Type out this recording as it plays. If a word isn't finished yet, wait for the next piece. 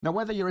Now,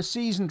 whether you're a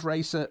seasoned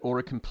racer or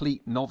a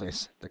complete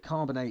novice, the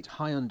Carbonate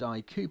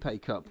Hyundai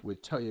Coupe Cup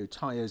with Toyo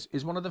tyres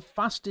is one of the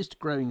fastest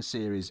growing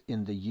series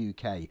in the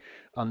UK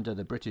under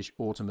the British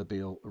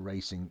Automobile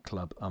Racing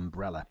Club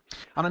umbrella.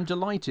 And I'm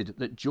delighted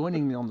that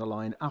joining me on the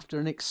line after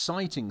an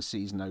exciting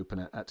season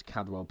opener at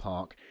Cadwell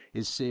Park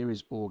is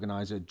series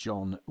organiser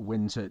John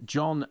Winter.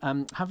 John,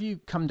 have you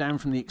come down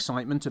from the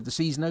excitement of the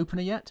season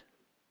opener yet?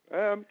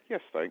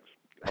 Yes, thanks.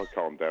 I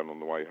calmed down on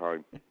the way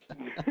home.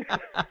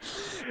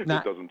 Now,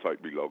 it doesn't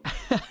take me long.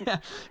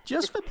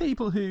 Just for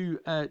people who,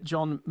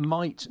 John,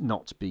 might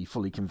not be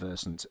fully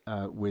conversant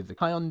with the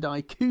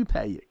Hyundai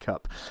Coupe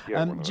Cup,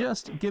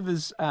 just give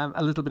us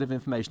a little bit of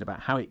information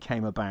about how it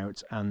came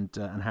about and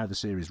how the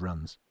series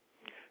runs.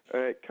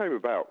 It came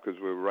about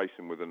because we were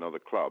racing with another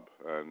club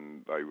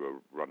and they were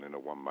running a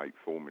one-mate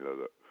formula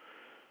that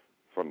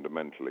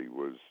fundamentally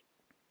was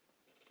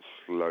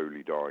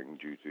slowly dying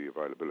due to the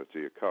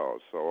availability of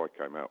cars. So I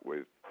came out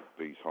with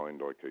these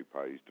Hyundai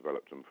Coupes,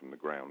 developed them from the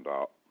ground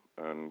up,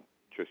 and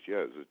just,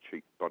 as a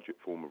cheap budget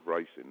form of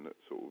racing that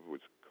sort of was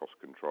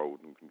cost-controlled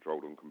and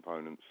controlled on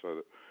components so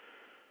that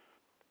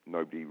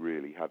nobody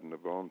really had an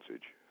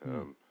advantage.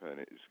 And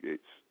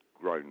it's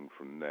grown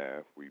from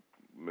there. We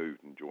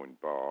moved and joined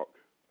Bark,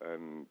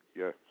 and,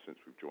 since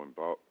we've joined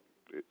Bark,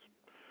 it's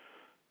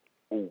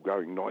all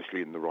going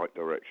nicely in the right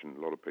direction.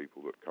 A lot of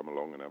people that come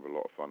along and have a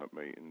lot of fun at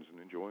meetings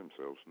and enjoy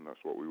themselves, and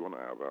that's what we want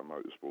out of our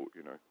motorsport,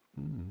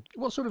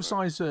 What sort of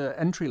size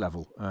entry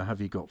level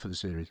have you got for the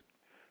series?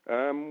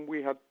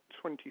 We had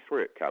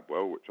 23 at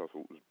Cadwell, which I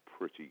thought was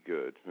pretty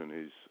good, and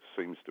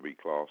seems to be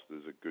classed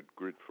as a good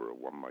grid for a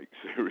one-make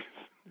series,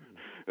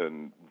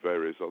 and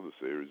various other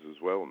series as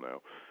well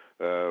now.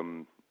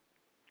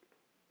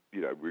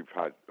 We've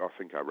had, I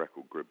think our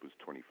record grid was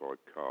 25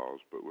 cars,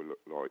 but we look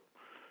like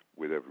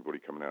with everybody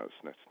coming out of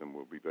Snetterton,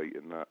 we'll be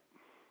beating that.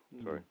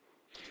 So,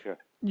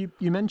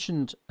 You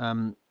mentioned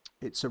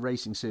it's a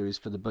racing series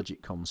for the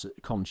budget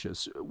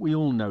conscious. We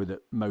all know that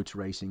motor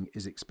racing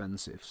is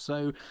expensive.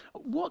 So,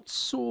 what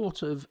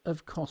sort of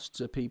costs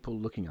are people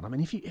looking at? I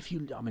mean,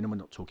 we're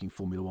not talking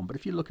Formula One, but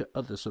if you look at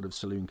other sort of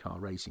saloon car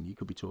racing, you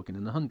could be talking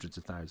in the hundreds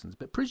of thousands.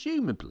 But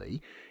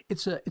presumably,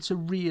 it's a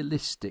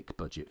realistic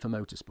budget for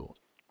motorsport.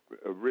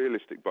 A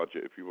realistic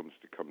budget, if you wanted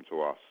to come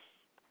to us,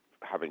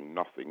 having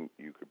nothing,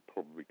 you could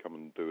probably come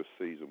and do a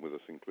season with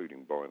us,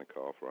 including buying a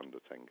car for under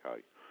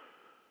 10k.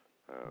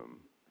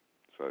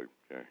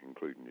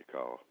 Including your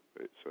car,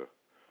 it's a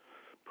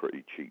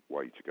pretty cheap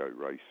way to go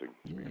racing.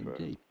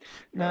 Indeed.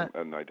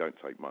 And they don't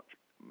take much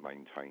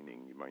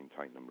maintaining. You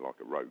maintain them like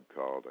a road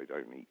car. They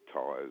don't eat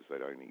tyres. They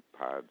don't eat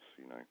pads.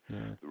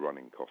 The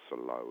running costs are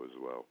low as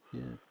well.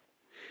 Yeah.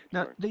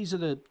 Now, these are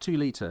the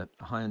 2-litre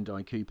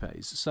Hyundai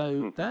Coupes,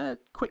 so they're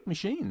quick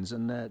machines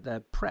and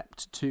they're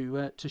prepped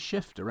to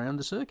shift around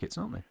the circuits,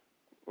 aren't they?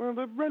 Well,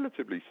 they're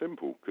relatively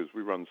simple because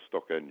we run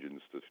stock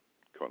engines to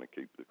kind of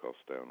keep the cost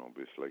down,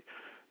 obviously.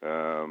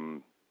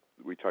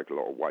 We take a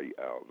lot of weight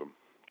out of them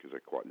because they're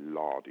quite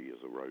lardy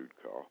as a road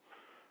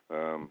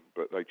car.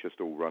 But they just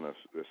all run a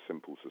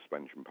simple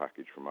suspension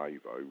package from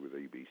Avo with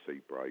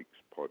EBC brakes,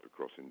 pipe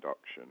across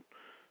induction,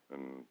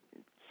 and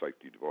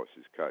safety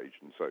devices cage,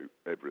 and so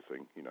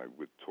everything,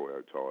 with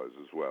Toyo tyres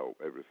as well,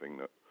 everything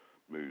that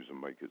moves and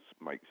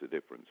makes a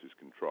difference is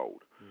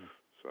controlled.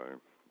 So,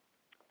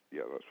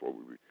 that's what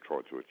we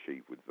tried to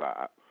achieve with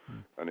that,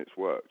 and it's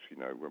worked.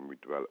 When we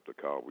developed the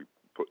car, we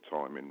put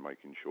time in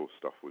making sure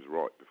stuff was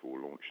right before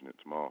launching it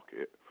to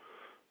market,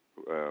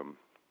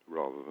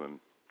 rather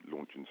than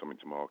launching something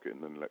to market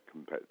and then let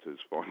competitors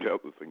find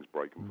out that things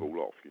break and fall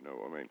off, you know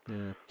what I mean?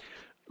 Yeah.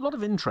 A lot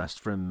of interest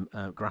from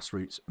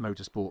grassroots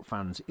motorsport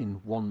fans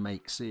in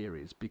one-make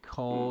series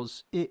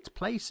because it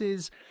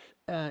places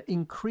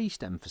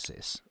increased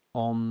emphasis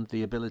on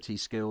the ability,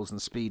 skills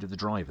and speed of the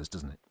drivers,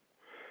 doesn't it?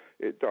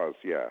 It does,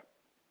 yeah.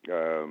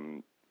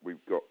 We've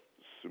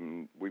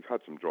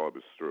had some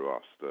drivers through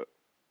us that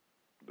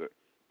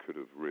could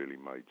have really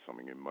made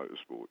something in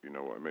motorsport, you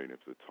know what I mean,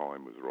 if the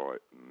time was right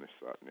and this,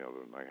 that and the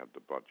other, and they had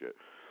the budget.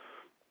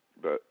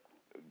 But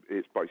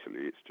it's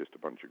just a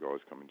bunch of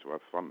guys coming to have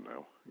fun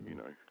now,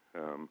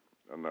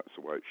 and that's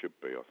the way it should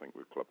be, I think,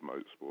 with club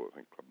motorsport. I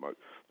think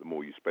the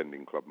more you spend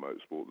in club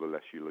motorsport, the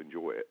less you'll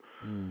enjoy it,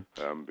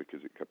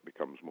 because it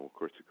becomes more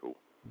critical.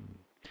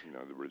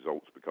 The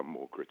results become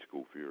more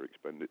critical for your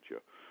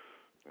expenditure.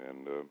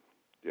 And,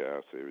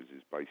 our series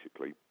is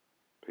basically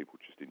people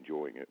just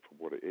enjoying it for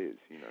what it is,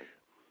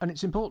 And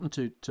it's important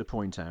to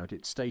point out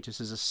its status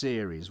as a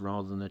series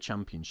rather than a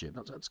championship.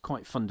 That's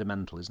quite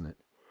fundamental, isn't it?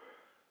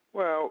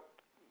 Well,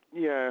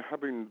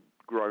 having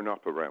grown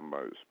up around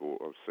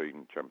motorsport, I've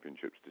seen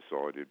championships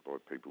decided by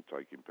people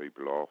taking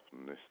people off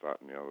and this, that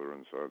and the other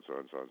and so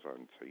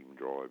and team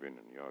driving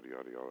and yada,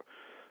 yada, yada.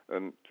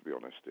 And to be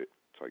honest, it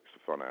takes the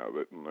fun out of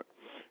it, doesn't it?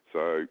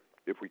 So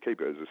if we keep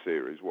it as a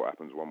series, what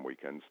happens one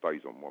weekend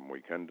stays on one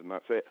weekend and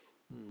that's it.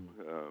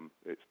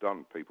 It's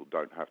done. People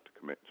don't have to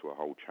commit to a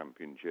whole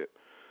championship.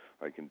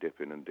 They can dip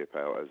in and dip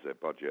out as their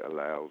budget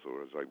allows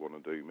or as they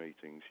want to do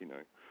meetings,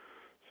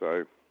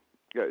 So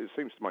Yeah, it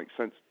seems to make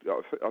sense.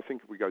 I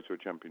think if we go to a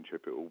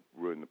championship, it will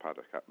ruin the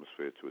paddock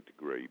atmosphere to a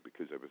degree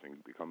because everything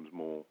becomes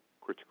more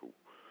critical.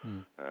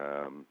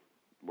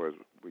 Whereas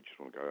we just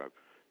want to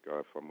go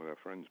have fun with our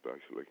friends,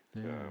 basically,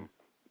 and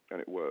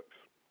it works.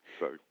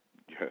 So,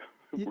 yeah.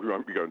 We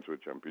won't be going to a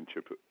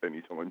championship at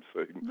any time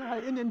soon. No,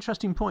 an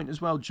interesting point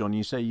as well, John.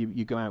 You say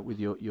you go out with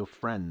your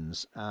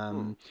friends,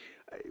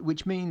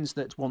 which means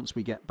that once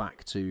we get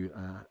back to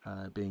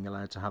being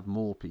allowed to have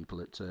more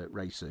people at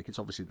race circuits,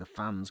 obviously the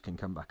fans can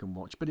come back and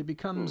watch, but it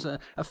becomes a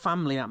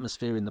family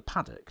atmosphere in the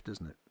paddock,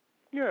 doesn't it?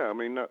 Yeah, I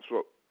mean, that's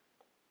what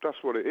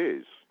it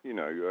is. You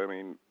know, I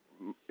mean,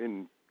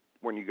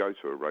 when you go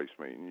to a race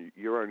meeting,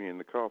 you're only in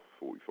the car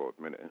for 45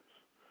 minutes.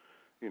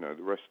 You know,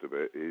 the rest of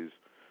it is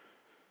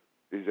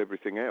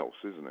everything else,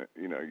 isn't it?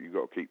 You know, you've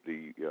got to keep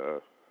the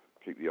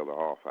other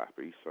half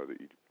happy so that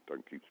you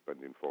don't keep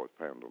spending £5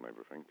 on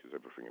everything, because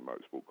everything in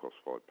motorsport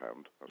costs £5.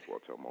 That's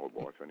what I tell my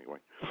wife anyway.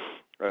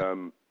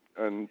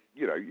 And,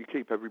 you know, you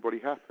keep everybody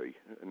happy.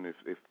 And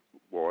if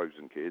wives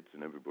and kids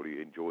and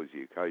everybody enjoys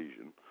the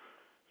occasion,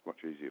 it's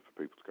much easier for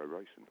people to go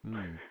racing,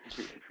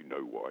 if you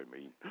know what I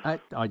mean.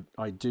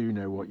 I do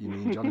know what you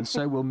mean, John, and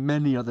so will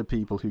many other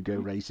people who go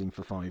racing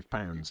for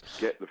 £5.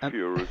 Get the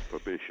Führer's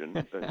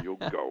permission and you're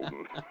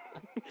golden.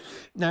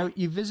 Now,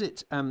 you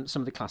visit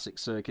some of the classic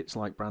circuits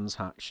like Brands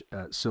Hatch,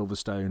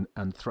 Silverstone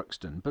and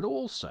Thruxton, but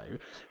also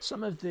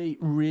some of the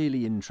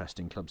really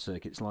interesting club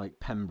circuits like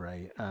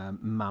Pembrey,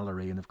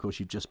 Mallory, and of course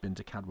you've just been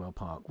to Cadwell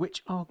Park,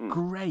 which are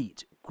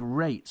great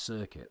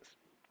circuits.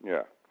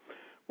 Yeah.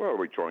 Well,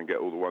 we try and get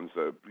all the ones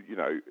that, you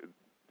know,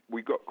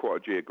 we've got quite a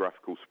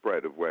geographical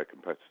spread of where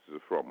competitors are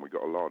from. We've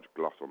got a large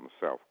glut on the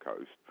south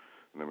coast,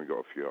 and then we've got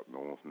a few up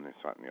north and this,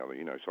 that and the other,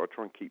 you know. So I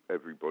try and keep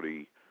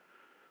everybody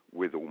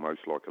with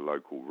almost like a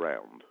local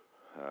round.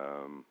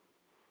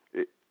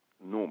 It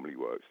normally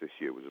works. This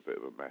year was a bit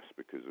of a mess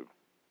because of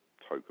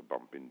Toka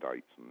bumping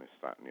dates and this,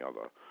 that and the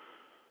other.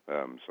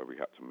 So we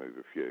had to move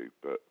a few.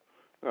 But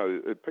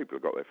no, people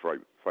have got their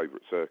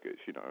favourite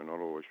circuits, you know, and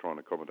I'm always trying to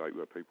accommodate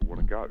where people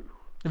want to go.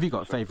 Have you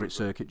got a favourite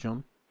circuit,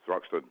 John?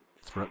 Thruxton.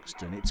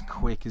 It's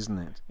quick, isn't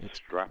it?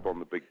 Strap on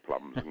the big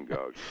plums and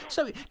go.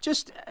 So,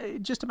 just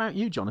about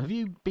you, John. Have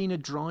you been a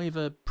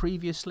driver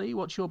previously?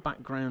 What's your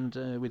background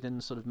within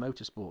sort of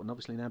motorsport, and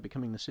obviously now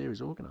becoming the series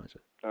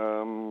organiser?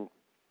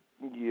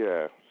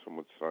 Yeah, some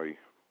would say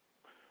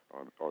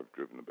I've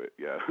driven a bit.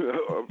 Yeah,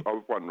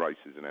 I've won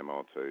races in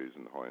MR2s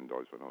and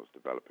Hyundais when I was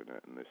developing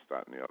it, and this,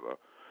 that, and the other.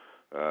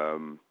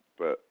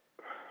 But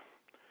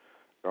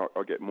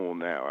I get more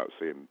now out of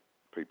seeing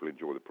people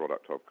enjoy the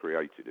product I've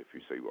created, if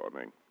you see what I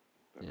mean.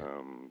 Yeah.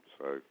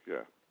 So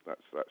yeah,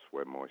 that's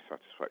where my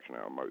satisfaction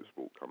out of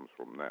motorsport comes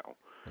from now.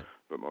 Yeah.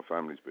 But my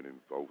family's been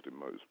involved in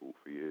motorsport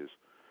for years,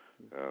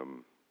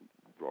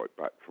 right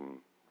back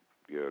from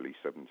the early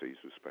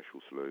 70s with Special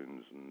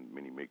Saloons and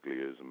Mini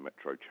Miglias and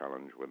Metro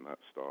Challenge when that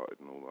started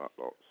and all that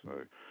lot.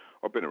 So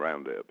I've been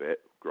around it a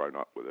bit, grown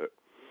up with it.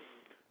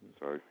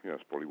 So, yeah,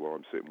 that's probably why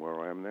I'm sitting where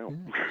I am now.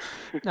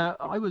 Yeah. Now,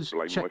 I was...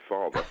 Blame my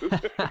father.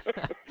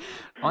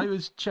 I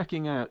was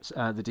checking out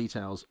the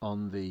details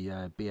on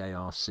the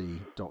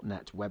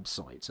BARC.net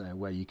website,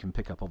 where you can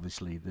pick up,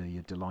 obviously,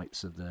 the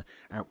delights of the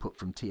output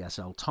from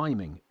TSL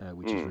timing,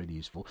 which is really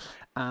useful.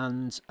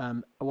 And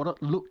what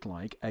it looked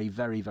like a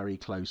very, very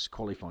close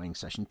qualifying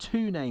session.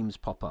 Two names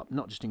pop up,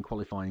 not just in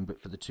qualifying,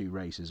 but for the two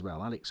races as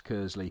well. Alex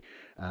Kersley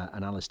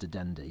and Alistair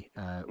Dendy,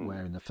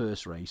 where in the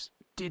first race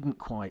didn't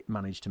quite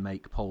manage to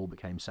make pole,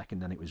 became second,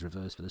 then it was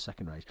reversed for the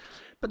second race.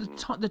 But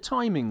the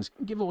timings,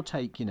 give or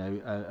take, you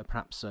know,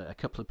 perhaps a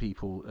couple of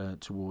people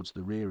towards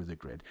the rear of the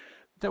grid,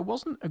 there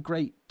wasn't a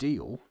great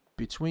deal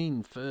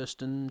between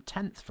first and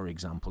 10th, for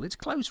example. It's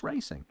close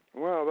racing.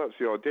 Well, that's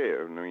the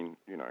idea. I mean,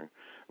 you know,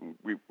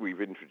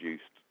 we've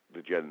introduced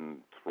the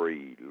Gen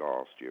 3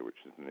 last year,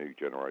 which is the new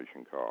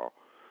generation car.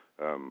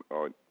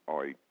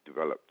 I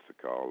developed the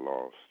car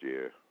last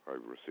year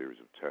over a series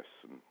of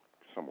tests and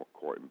somewhat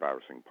quite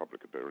embarrassing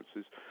public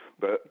appearances,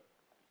 but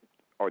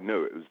I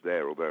knew it was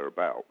there or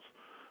thereabouts,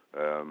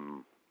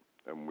 and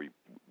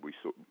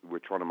we're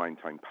trying to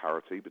maintain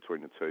parity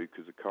between the two,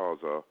 because the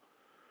cars are,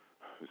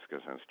 this is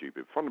going to sound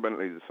stupid,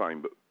 fundamentally the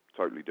same but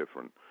totally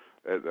different.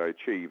 They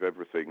achieve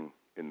everything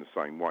in the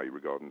same way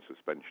regarding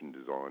suspension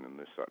design and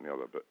this, that and the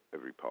other, but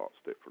every part's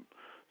different.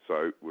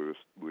 So we're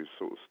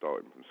sort of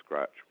starting from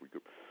scratch.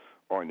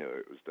 I knew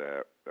it was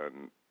there,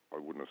 and I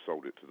wouldn't have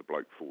sold it to the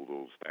bloke 4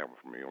 doors down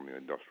from me on the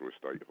industrial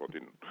estate if I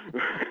didn't.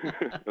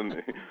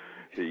 And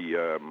he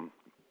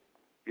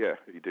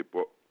did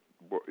what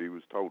he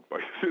was told,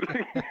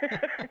 basically.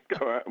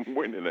 Go out and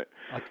win in it.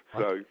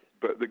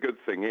 But the good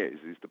thing is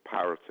the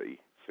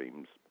parity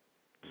seems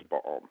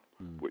spot on,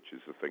 which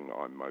is the thing that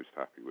I'm most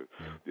happy with.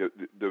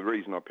 The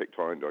reason I picked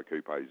Hyundai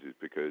Coupes is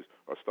because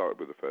I started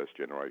with the first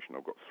generation.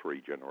 I've got 3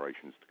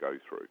 generations to go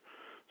through.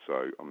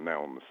 So I'm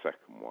now on the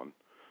second one.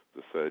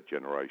 The third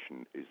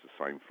generation is the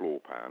same floor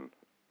pan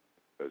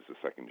as the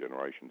second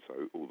generation,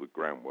 so all the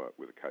groundwork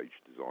with the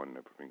cage design and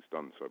everything's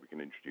done, so we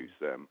can introduce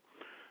them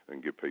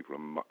and give people a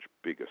much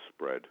bigger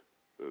spread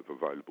of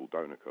available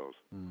donor cars.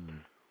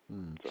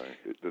 So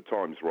the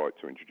time's right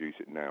to introduce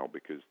it now,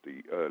 because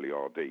the early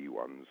RD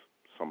ones,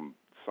 some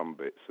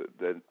bits,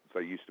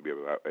 they used to be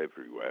about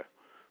everywhere,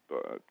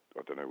 but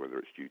I don't know whether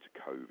it's due to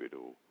COVID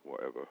or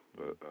whatever,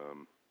 but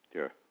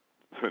yeah,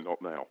 they're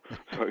not now.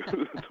 So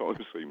the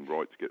time seemed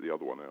right to get the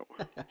other one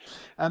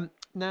out.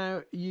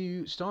 Now,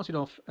 you started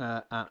off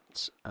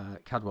at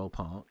Cadwell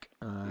Park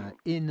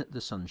in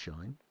the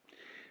sunshine.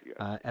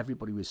 Yeah.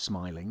 Everybody was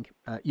smiling.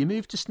 You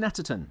moved to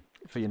Snetterton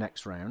for your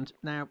next round.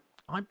 Now,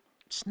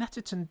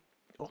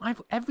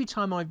 every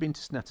time I've been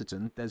to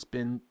Snetterton, there's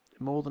been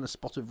more than a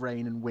spot of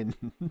rain and wind.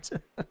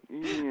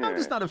 How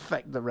does that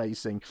affect the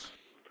racing?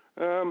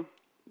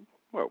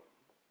 Well,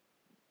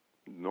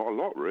 not a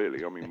lot,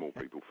 really. I mean, more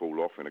people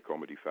fall off in a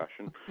comedy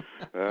fashion.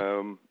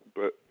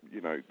 But, you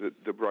know,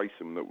 the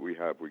racing that we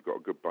have, we've got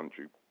a good bunch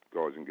of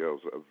guys and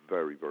girls that are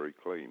very, very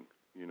clean,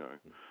 you know.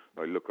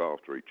 They look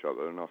after each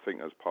other, and I think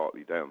that's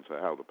partly down to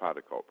how the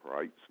paddock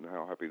operates and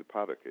how happy the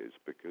paddock is,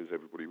 because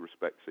everybody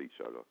respects each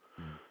other.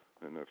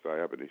 And if they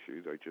have an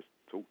issue, they just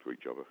talk to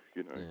each other,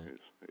 you know.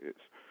 Yeah.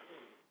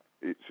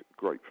 It's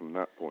great from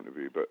that point of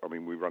view. But, I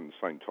mean, we run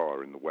the same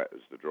tyre in the wet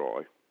as the dry,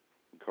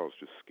 and cars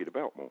just skid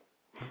about more.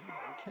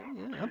 Okay,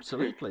 yeah,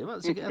 absolutely. Well,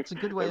 that's a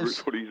good way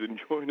Everybody's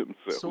enjoying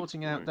themselves.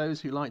 Sorting out those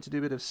who like to do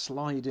a bit of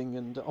sliding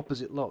and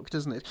opposite lock,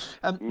 doesn't it?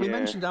 We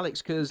mentioned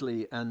Alex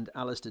Kersley and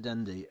Alistair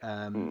Dendy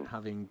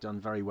having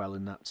done very well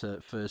in that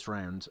first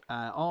round.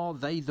 Are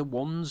they the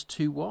ones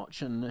to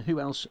watch, and who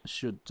else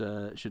should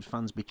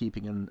fans be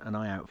keeping an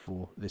eye out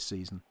for this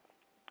season?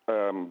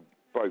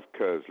 Both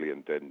Kersley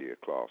and Dendy are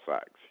class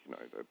acts. You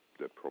know,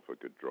 they're proper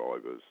good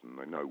drivers, and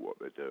they know what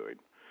they're doing.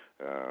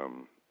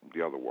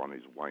 The other one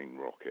is Wayne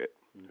Rocket,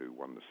 who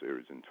won the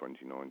series in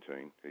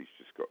 2019. He's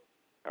just got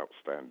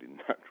outstanding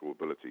natural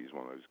ability. He's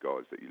one of those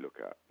guys that you look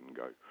at and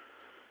go...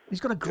 He's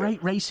got a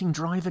great racing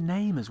driver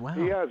name as well.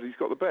 He has. He's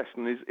got the best.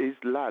 And his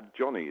lad,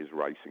 Johnny, is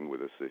racing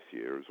with us this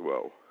year as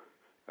well.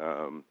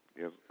 I'm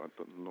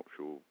not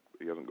sure...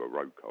 He hasn't got a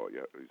road car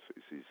yet.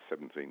 It's his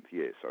 17th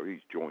year, so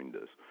he's joined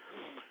us.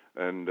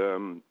 And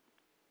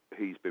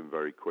he's been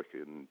very quick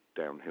in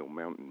downhill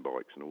mountain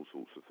bikes and all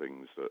sorts of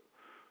things that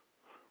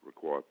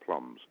require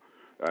plums.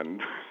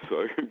 And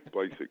so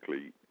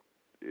basically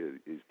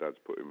his dad's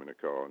put him in a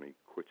car and he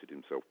quitted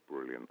himself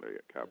brilliantly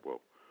at Cadwell.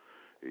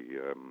 He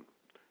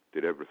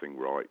did everything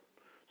right,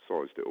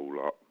 sized it all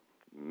up,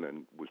 and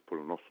then was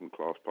pulling off some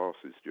class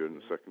passes during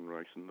the second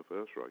race and the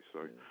first race.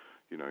 So,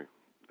 you know,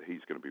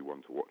 he's going to be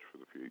one to watch for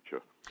the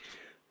future.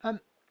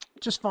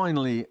 Just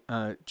finally,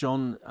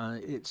 John,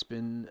 it's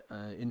been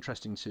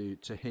interesting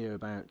to hear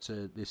about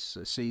this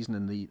season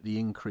and the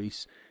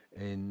increase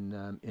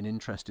in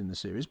interest in the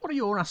series. What are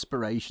your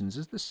aspirations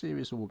as the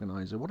series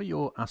organiser? What are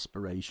your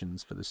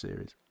aspirations for the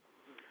series?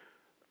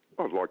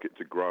 I'd like it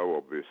to grow,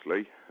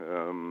 obviously.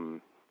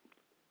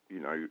 You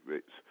know,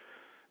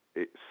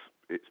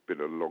 it's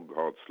been a long,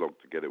 hard slog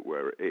to get it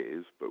where it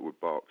is, but with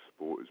Bark's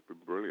support, it's been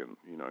brilliant.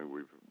 You know,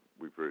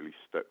 we've really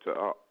stepped it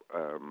up.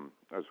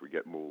 As we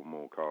get more and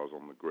more cars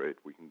on the grid,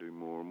 we can do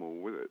more and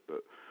more with it.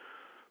 But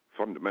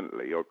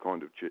fundamentally, I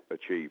kind of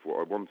achieved what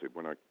I wanted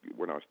when I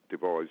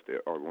devised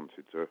it. I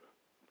wanted to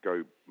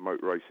go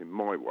motor racing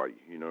my way.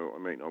 You know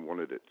what I mean? I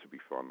wanted it to be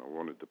fun. I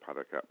wanted the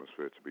paddock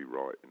atmosphere to be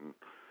right, and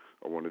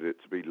I wanted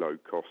it to be low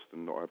cost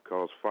and not have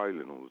cars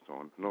failing all the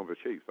time. And I've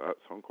achieved that,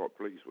 so I'm quite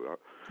pleased with that.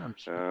 I'm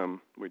sure.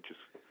 Which is,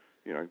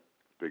 you know,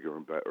 bigger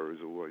and better is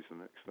always the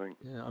next thing.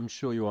 Yeah, I'm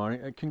sure you are.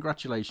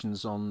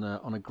 Congratulations on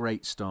a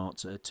great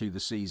start to the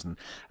season.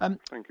 Thank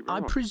you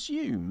very much. I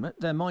presume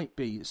there might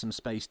be some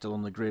space still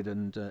on the grid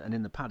and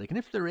in the paddock. And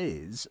if there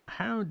is,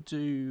 how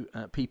do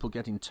people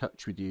get in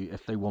touch with you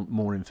if they want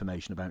more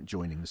information about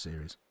joining the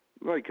series?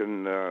 They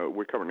can.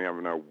 We're currently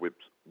having our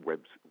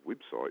website.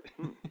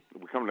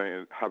 We're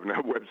currently having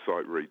our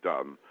website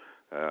redone,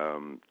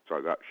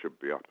 so that should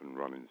be up and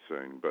running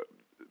soon. But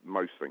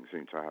most things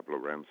seem to happen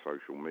around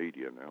social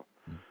media now.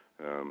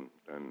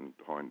 And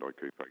Hyundai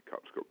Coupe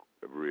Cup's got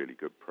a really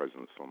good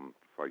presence on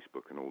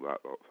Facebook and all that,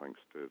 thanks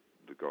to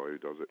the guy who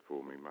does it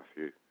for me,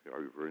 Matthew,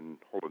 over in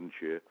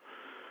Hollandshire.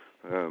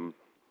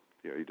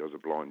 Yeah, he does a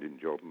blinding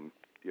job, and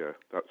yeah,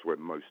 that's where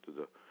most of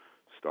the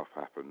stuff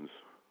happens,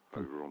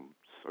 over on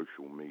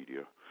social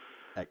media.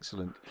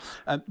 Excellent.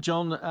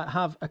 John,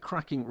 have a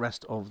cracking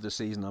rest of the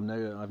season.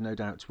 I've no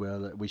doubt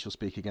we shall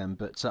speak again,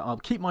 but I'll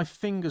keep my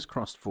fingers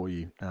crossed for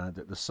you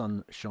that the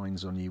sun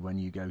shines on you when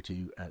you go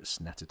to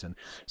Snetterton.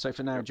 So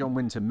for now, John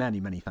Winter, many,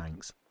 many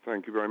thanks.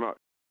 Thank you very much.